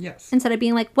everyone. Yes. Instead of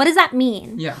being like, what does that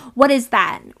mean? Yeah. What is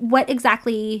that? What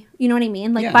exactly, you know what I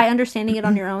mean? Like by understanding it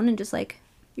on your own and just like,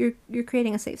 you're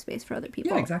creating a safe space for other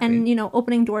people. Yeah, exactly. And, you know,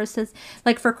 opening doors to,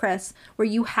 like for Chris, where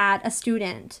you had a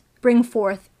student bring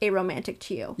forth a romantic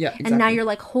to you. Yeah, exactly. And now you're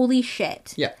like, holy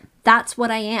shit. Yeah. That's what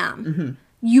I am.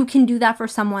 You can do that for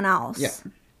someone else. Yeah.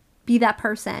 Be that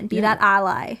person. Be that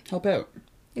ally. Help out.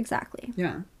 Exactly.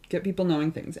 Yeah. Get people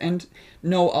knowing things. And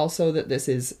know also that this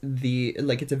is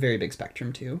it's a very big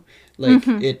spectrum too. Like,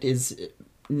 it is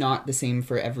not the same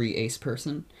for every ace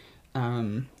person.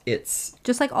 It's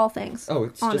just like all things. Oh,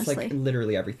 it's honestly. just like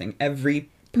literally everything. Every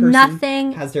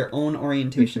person has their own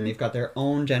orientation. Mm-hmm. They've got their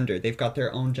own gender. They've got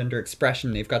their own gender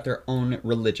expression. They've got their own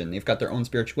religion. They've got their own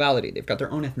spirituality. They've got their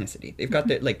own ethnicity. They've got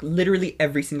their, like, literally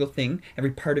every single thing,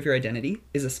 every part of your identity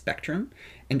is a spectrum,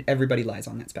 and everybody lies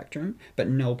on that spectrum, but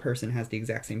no person has the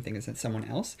exact same thing as someone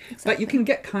else. Exactly. But you can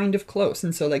get kind of close,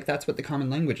 and so, like, that's what the common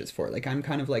language is for. Like, I'm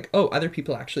kind of like, oh, other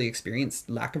people actually experience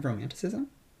lack of romanticism?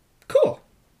 Cool.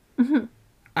 Mm-hmm.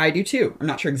 I do too. I'm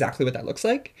not sure exactly what that looks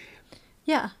like.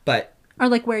 Yeah. But... or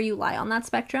like where you lie on that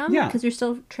spectrum. Yeah. Because you're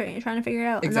still trying to figure it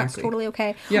out. Exactly. And that's totally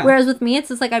okay. Yeah. Whereas with me, it's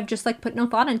just like I've just like put no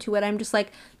thought into it. I'm just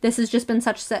like, this has just been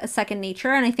such a second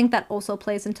nature. And I think that also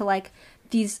plays into like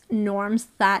these norms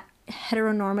that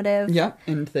heteronormative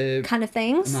and the kind of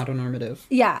things. Mononormative.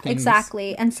 Yeah,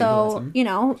 exactly. And so, you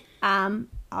know,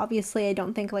 obviously I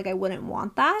don't think like I wouldn't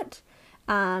want that.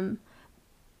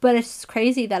 But it's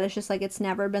crazy that it's just like it's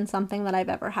never been something that I've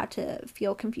ever had to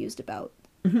feel confused about.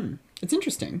 Mm-hmm. It's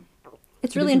interesting.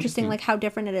 It's really interesting, like, how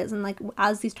different it is. And, like,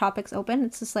 as these topics open,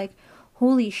 it's just like,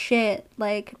 holy shit.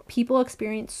 Like, people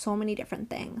experience so many different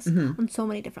things on so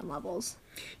many different levels.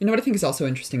 You know what I think is also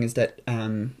interesting is that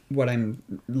what I'm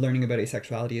learning about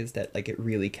asexuality is that, like, it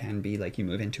really can be, like, you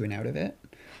move into and out of it.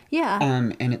 Yeah.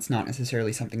 And it's not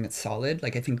necessarily something that's solid.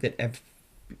 Like, I think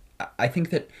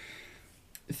that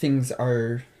things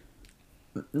are...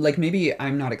 like, maybe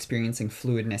I'm not experiencing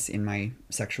fluidness in my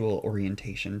sexual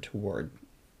orientation toward,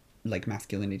 like,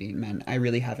 masculinity in men. I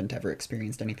really haven't ever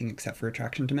experienced anything except for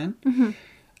attraction to men.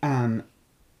 Mm-hmm.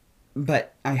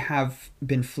 But I have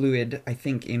been fluid, I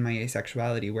think, in my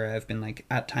asexuality, where I've been, like,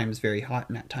 at times very hot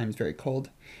and at times very cold.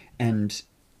 And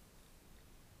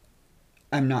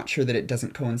I'm not sure that it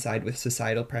doesn't coincide with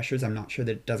societal pressures. I'm not sure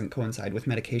that it doesn't coincide with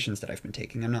medications that I've been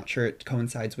taking. I'm not sure it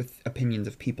coincides with opinions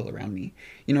of people around me.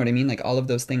 You know what I mean? Like, all of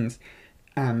those things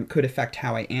could affect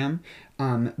how I am.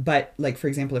 But, like, for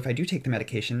example, if I do take the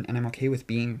medication and I'm okay with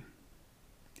being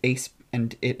ace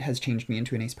and it has changed me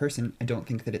into an ace person, I don't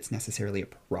think that it's necessarily a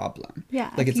problem.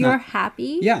 Yeah, like, if you're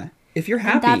happy. Yeah, if you're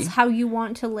happy. And that's how you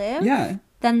want to live. Yeah.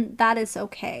 Then that is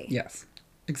okay. Yes,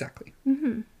 exactly.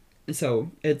 Mm-hmm.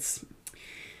 So it's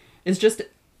just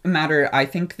a matter, I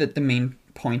think that the main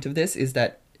point of this is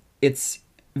that it's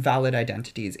valid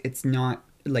identities. It's not,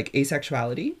 like,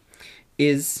 asexuality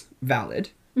is valid.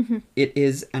 Mm-hmm. It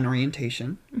is an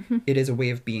orientation. Mm-hmm. It is a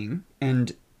way of being.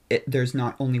 And there's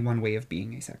not only one way of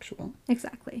being asexual.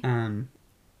 Exactly.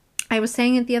 I was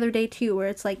saying it the other day, too, where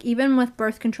it's like, even with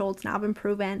birth control, it's now been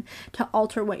proven to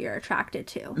alter what you're attracted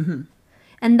to. Mm-hmm.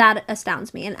 And that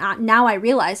astounds me. And now I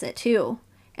realize it, too.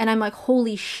 And I'm like,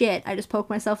 holy shit, I just poked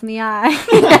myself in the eye.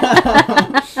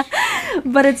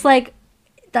 But it's like,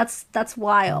 that's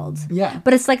wild. Yeah.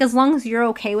 But it's like, as long as you're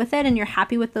okay with it and you're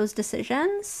happy with those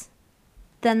decisions,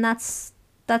 then that's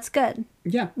good.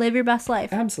 Yeah. Live your best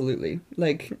life. Absolutely.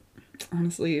 Like,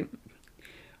 honestly,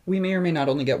 we may or may not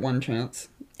only get one chance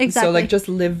Exactly. So, like, just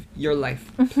live your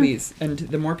life, please. And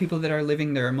the more people that are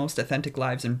living their most authentic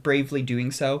lives and bravely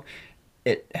doing so,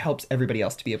 it helps everybody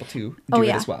else to be able to do it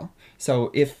as well.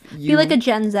 So, if you... Be like a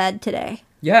Gen Z today.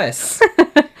 Yes.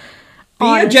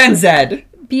 Be a Gen Z.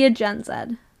 Be a Gen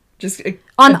Z. Just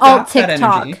on alt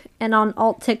TikTok and on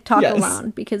alt TikTok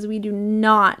alone, because we do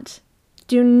not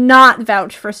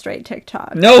vouch for straight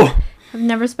TikTok. No. I've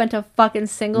never spent a fucking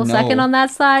single second on that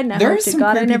side. There are some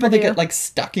queer people that get like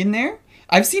stuck in there.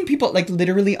 I've seen people like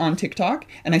literally on TikTok,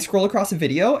 and I scroll across a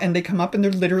video and they come up and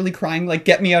they're literally crying like,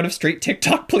 "Get me out of straight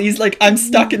TikTok, please! Like, I'm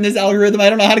stuck in this algorithm. I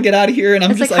don't know how to get out of here." And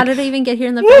I'm just like, how did I even get here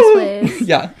in the first place?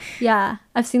 Yeah. Yeah,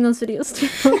 I've seen those videos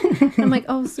too. I'm like,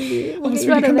 oh sweetie,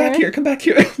 come back here, come back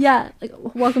here. Yeah, like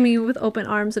welcoming you with open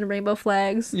arms and rainbow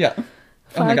flags. Yeah. Fuck.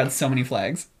 Oh my god, so many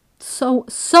flags. So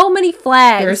many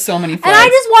flags. There are so many flags. And I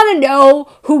just want to know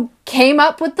who came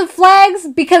up with the flags,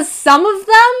 because some of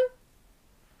them,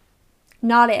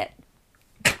 not it.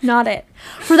 Not it.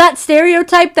 For that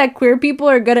stereotype that queer people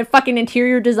are good at fucking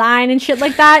interior design and shit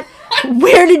like that,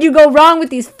 where did you go wrong with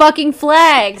these fucking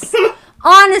flags?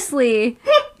 Honestly.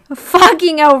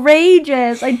 Fucking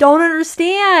outrageous. I don't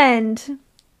understand.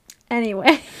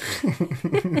 Anyway.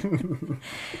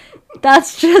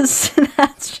 That's just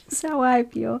how I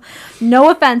feel. No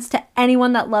offense to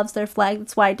anyone that loves their flag.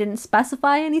 That's why I didn't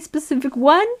specify any specific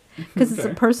one, because it's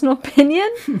a personal opinion.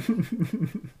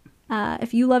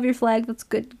 If you love your flag, that's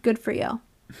good for you.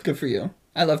 Good for you.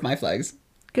 I love my flags.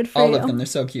 Good for you. All of them. They're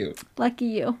so cute. Lucky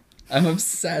you. I'm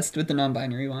obsessed with the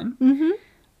non-binary one. Mm-hmm.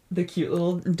 The cute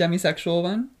little demisexual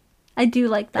one. I do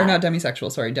like that. Or not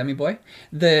demisexual, sorry, demi-boy.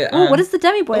 What does the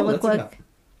demi-boy look like?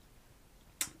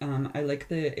 I like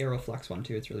the Aeroflux one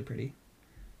too. It's really pretty.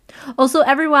 Also,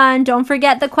 everyone, don't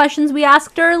forget the questions we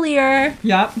asked earlier.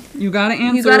 Yep, you gotta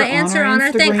answer. You gotta answer on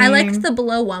our thing. I liked the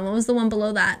below one. What was the one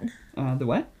below that? The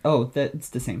what? Oh, that's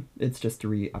the same. It's just a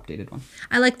re-updated one.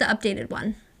 I like the updated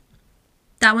one.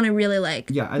 That one I really like.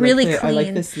 Yeah, I really like clean. I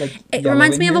like this like. It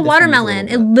reminds me of a watermelon.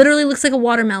 It literally looks like a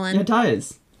watermelon. Yeah, it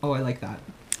does. Oh, I like that.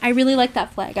 I really like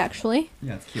that flag, actually.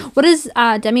 Yeah, it's cute. What does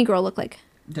Demigirl look like?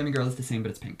 Demigirl is the same,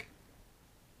 but it's pink.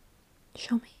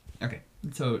 Show me. Okay,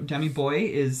 so Demi Boy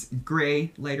is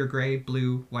gray, lighter gray,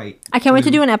 blue, white. I can't wait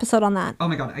to do an episode on that. Oh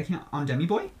my god, I can't. On Demi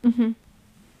Boy? Mm-hmm.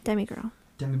 Demi Girl.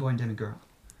 Demi Boy and Demi Girl.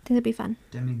 I think that'd be fun.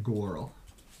 Demi Girl.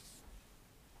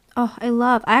 Oh,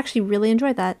 I actually really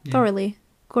enjoyed that. Yeah. Thoroughly.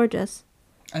 Gorgeous.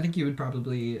 I think you would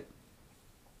probably...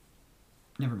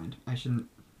 Never mind. I shouldn't...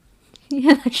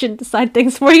 Yeah, I shouldn't decide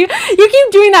things for you. You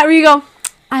keep doing that where you go,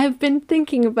 I've been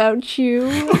thinking about you.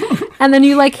 And then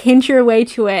you like hint your way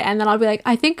to it. And then I'll be like,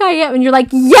 I think I am. And you're like,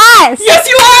 yes! Yes,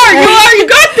 you are! You are! You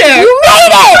got there! You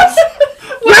made it!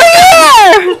 You're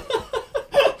here!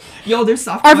 Yo, there's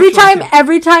soft every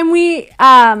time we,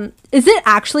 is it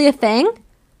actually a thing?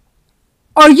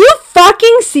 Are you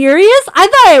fucking serious? I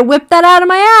thought I whipped that out of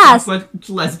my ass. But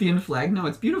lesbian flag? No,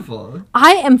 it's beautiful.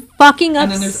 I am fucking obsessed.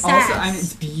 And then there's also,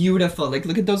 it's beautiful. Like,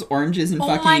 look at those oranges and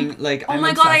fucking, like, oh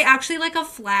my god, I actually like a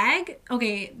flag.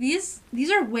 Okay, these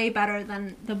are way better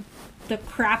than the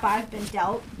crap I've been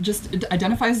dealt. Just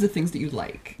identify as the things that you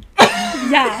like.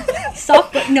 Yeah.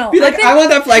 Soft, no. Be like, I want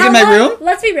that flag in my room.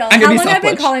 Let's be real. How long have I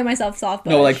been calling myself soft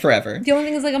butch? No, like forever. The only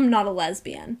thing is, like, I'm not a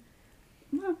lesbian.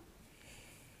 No.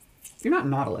 You're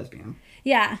not a lesbian.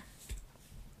 Yeah.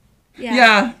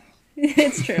 Yeah.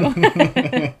 It's true.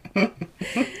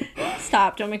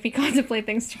 Stop. Don't make me contemplate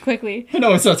things too quickly.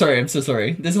 No, I'm so sorry.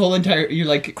 This whole entire... You're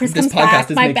like, Chris this comes podcast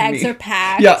back, is my making bags me... are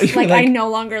packed. Yeah, like, I no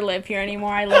longer live here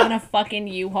anymore. I live in a fucking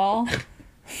U-Haul.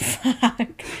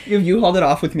 Fuck. You've U-hauled it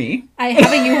off with me. I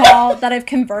have a U-Haul that I've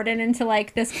converted into,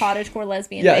 like, this cottagecore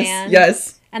lesbian band.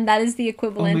 Yes. And that is the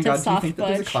equivalent of soft do you think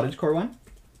that there's a cottagecore one?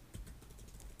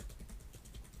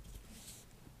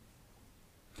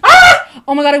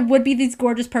 Oh my god, it would be these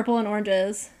gorgeous purple and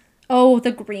oranges. Oh,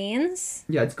 the greens?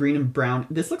 Yeah, it's green and brown.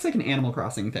 This looks like an Animal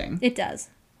Crossing thing. It does.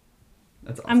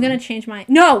 That's awesome. I'm gonna change my...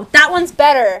 No, that one's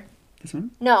better. This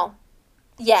one? No.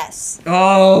 Yes.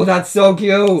 Oh, that's so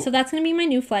cute. So that's gonna be my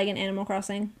new flag in Animal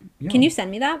Crossing. Yeah. Can you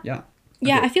send me that? Yeah.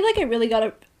 Yeah, I feel like I really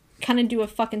gotta kind of do a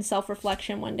fucking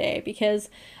self-reflection one day, because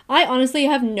I honestly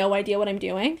have no idea what I'm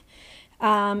doing.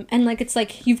 And, like, it's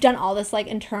like, you've done all this, like,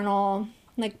 internal...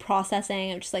 like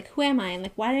processing of just like, who am I, and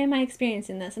like, why am I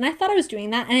experiencing this? And I thought I was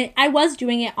doing that, and I was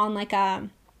doing it on like a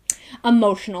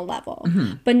emotional level,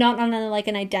 but not on a, like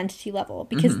an identity level,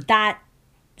 because that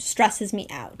stresses me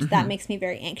out. That makes me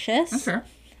very anxious. That's fair.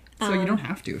 So you don't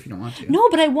have to if you don't want to. No,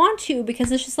 but I want to,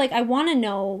 because it's just like, I want to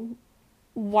know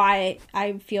why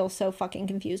I feel so fucking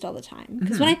confused all the time.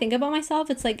 Because when I think about myself,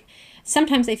 it's like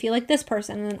sometimes I feel like this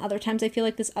person and then other times I feel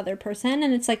like this other person,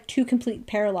 and it's like two complete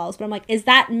parallels. But I'm like, is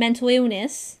that mental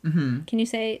illness? Can you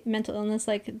say mental illness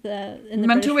like in the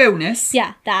mental British? Illness?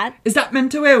 Yeah, that. Is that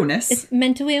mental illness? It's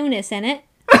mental illness in it.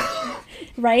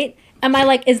 Right? Am I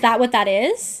like, is that what that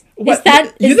is? What? Is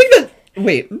that... You think that...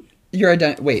 Wait.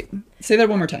 Wait. Say that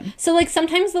one more time. So, like,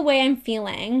 sometimes the way I'm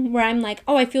feeling, where I'm like,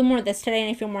 oh, I feel more this today and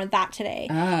I feel more that today.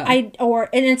 And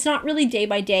it's not really day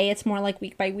by day, it's more like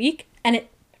week by week. And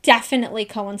it definitely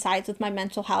coincides with my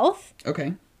mental health.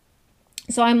 Okay.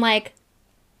 So I'm like,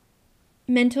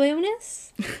 mental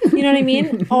illness? You know what I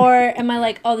mean? Or am I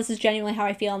like, oh, this is genuinely how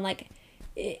I feel. And, like,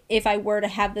 if I were to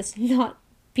have this not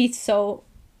be so...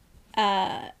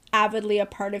 avidly a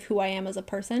part of who I am as a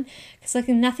person, because like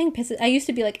nothing pisses. I used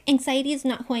to be like, anxiety is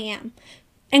not who I am.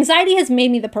 Anxiety has made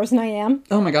me the person I am.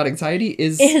 Oh my god, anxiety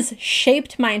is... It has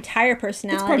shaped my entire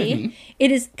personality. It's part of me.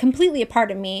 It is completely a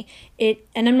part of me.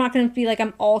 And I'm not going to be like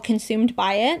I'm all consumed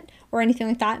by it or anything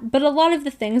like that. But a lot of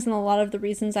the things and a lot of the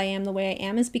reasons I am the way I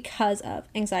am is because of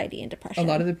anxiety and depression. A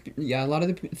lot of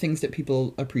the things that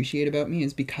people appreciate about me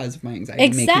is because of my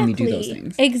anxiety making me do those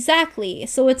things. Exactly.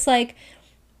 So it's like,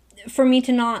 for me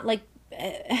to not like,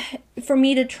 for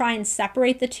me to try and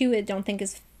separate the two, I don't think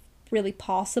is really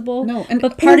possible. No,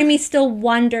 but part of me still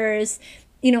wonders,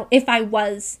 you know, if I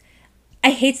was, I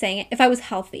hate saying it, if I was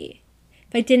healthy,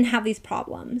 if I didn't have these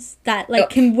problems that like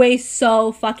can weigh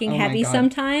so fucking heavy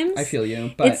sometimes. I feel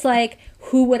you. But it's like,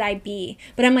 who would I be?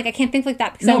 But I'm like, I can't think like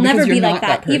that because I'll never be like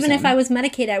that. Even if I was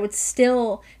medicated, I would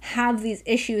still have these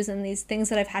issues and these things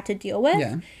that I've had to deal with.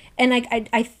 Yeah. And like,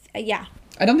 I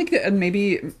don't think that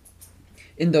maybe...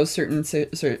 in those certain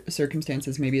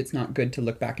circumstances, maybe it's not good to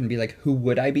look back and be like, who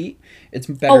would I be? It's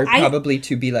better probably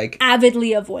to be like...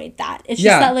 avidly avoid that. It's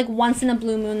just that like once in a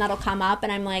blue moon that'll come up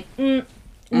and I'm like,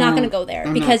 not going to go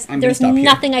there. Because there's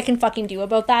nothing I can fucking do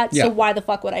about that. Yeah. So why the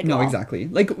fuck would I do? No, exactly.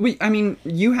 Like,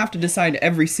 you have to decide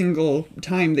every single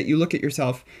time that you look at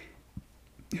yourself,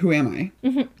 who am I?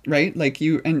 Mm-hmm. Right? Like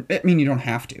you don't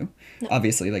have to. No.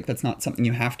 Obviously, like that's not something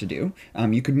you have to do.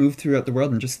 You could move throughout the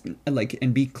world and just like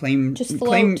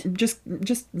just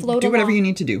float do whatever along. You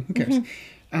need to do. Who cares?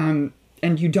 Mm-hmm.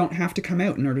 And you don't have to come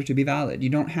out in order to be valid. You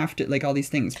don't have to like all these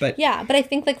things. But yeah, but I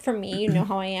think like for me, you know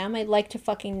how I am. I like to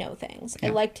fucking know things. Yeah.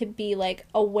 I like to be like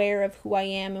aware of who I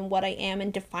am and what I am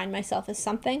and define myself as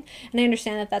something. And I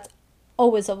understand that that's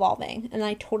always evolving, and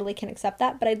I totally can accept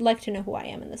that, but I'd like to know who I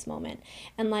am in this moment.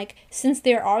 And like, since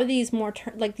there are these more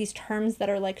these terms that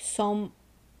are like so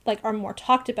like are more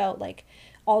talked about, like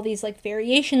all these like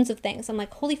variations of things, I'm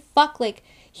like, holy fuck, like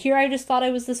here I just thought I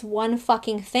was this one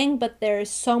fucking thing, but there's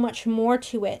so much more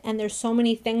to it, and there's so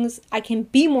many things. I can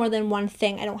be more than one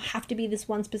thing. I don't have to be this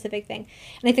one specific thing.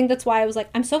 And I think that's why I was like,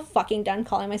 I'm so fucking done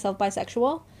calling myself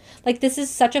bisexual. Like, this is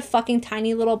such a fucking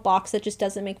tiny little box that just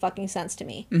doesn't make fucking sense to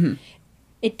me. Mm-hmm.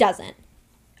 It doesn't.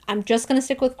 I'm just going to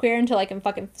stick with queer until I can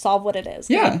fucking solve what it is.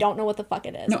 Yeah. I don't know what the fuck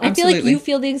it is. No, I feel like you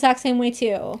feel the exact same way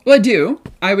too. Well, I do.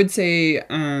 I would say...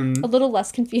 a little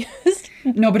less confused.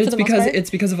 No, but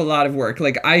it's because of a lot of work.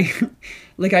 Like I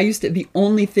used to... The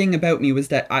only thing about me was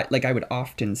that I would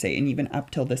often say, and even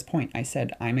up till this point, I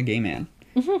said, I'm a gay man.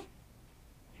 Mm-hmm.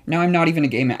 Now I'm not even a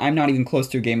gay man. I'm not even close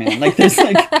to a gay man. Like there's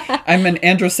like I'm an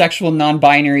androsexual,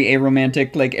 non-binary,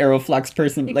 aromantic, like aeroflux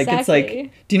person. Exactly. Like it's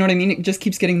like, do you know what I mean? It just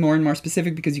keeps getting more and more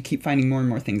specific because you keep finding more and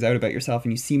more things out about yourself,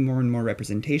 and you see more and more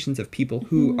representations of people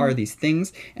who are these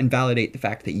things, and validate the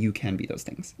fact that you can be those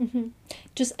things. Mm-hmm.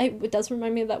 It does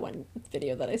remind me of that one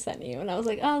video that I sent you, and I was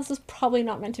like, oh, this is probably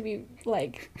not meant to be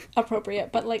like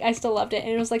appropriate, but like I still loved it.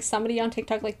 And it was like somebody on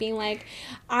TikTok like being like,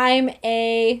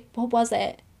 what was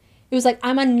it? It was like,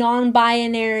 I'm a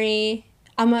non-binary,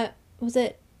 it was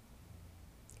like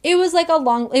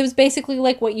it was basically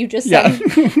like what you just said.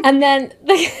 Yeah. And then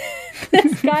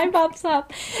this guy pops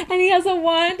up and he has a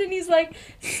wand and he's like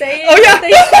saying what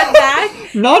they said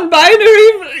back.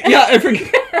 Non-binary? Yeah, I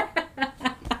forget.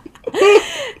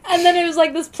 And then it was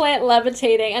like this plant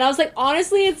levitating, and I was like,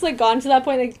 honestly, it's like gone to that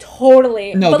point, like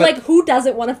totally. No, but like, who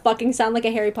doesn't want to fucking sound like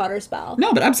a Harry Potter spell?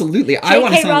 No, but absolutely, I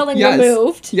want to sound. J.K. Rowling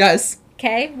removed. Yes.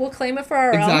 Okay, we'll claim it for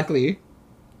our own. Exactly.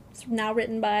 It's now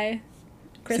written by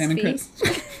Chris Sam and Fee.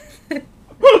 Chris.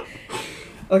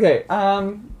 Okay.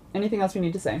 Anything else we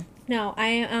need to say? No,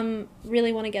 I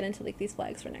really want to get into like these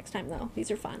flags for next time though.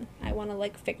 These are fun. I want to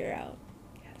like figure out.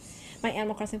 My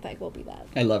Animal Crossing flag will be that.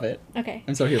 I love it. Okay.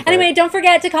 I'm so here for it. Anyway, don't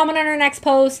forget to comment on our next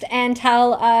post and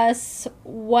tell us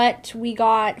what we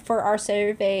got for our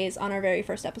surveys on our very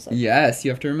first episode. Yes,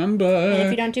 you have to remember. And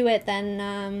if you don't do it,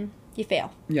 then you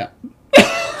fail. Yeah.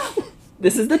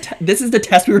 This is the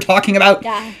test we were talking about.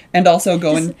 Yeah. And also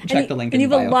go and check the link in the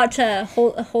bio. And you have a lot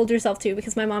to hold yourself to,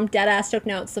 because my mom dead ass took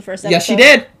notes the first episode. Yes, she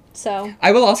did. So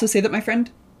I will also say that my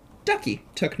friend Ducky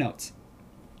took notes.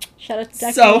 Shout out to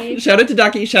Ducky. So shout out to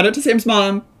Ducky. Shout out to Sam's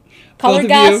mom. Call her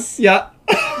Gus. Yeah.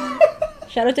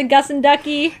 Shout out to Gus and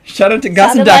Ducky. Shout out to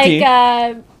Gus and Ducky.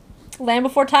 Like Land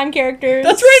Before Time characters.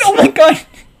 That's right. Oh my god.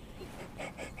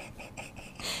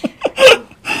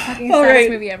 Fucking saddest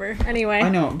movie ever. Anyway. I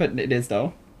know, but it is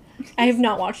though. I have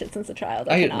not watched it since a child.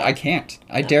 I can't.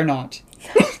 I dare not.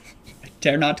 I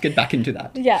dare not get back into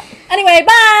that. Yeah. Anyway,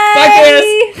 bye.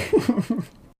 Bye, Chris.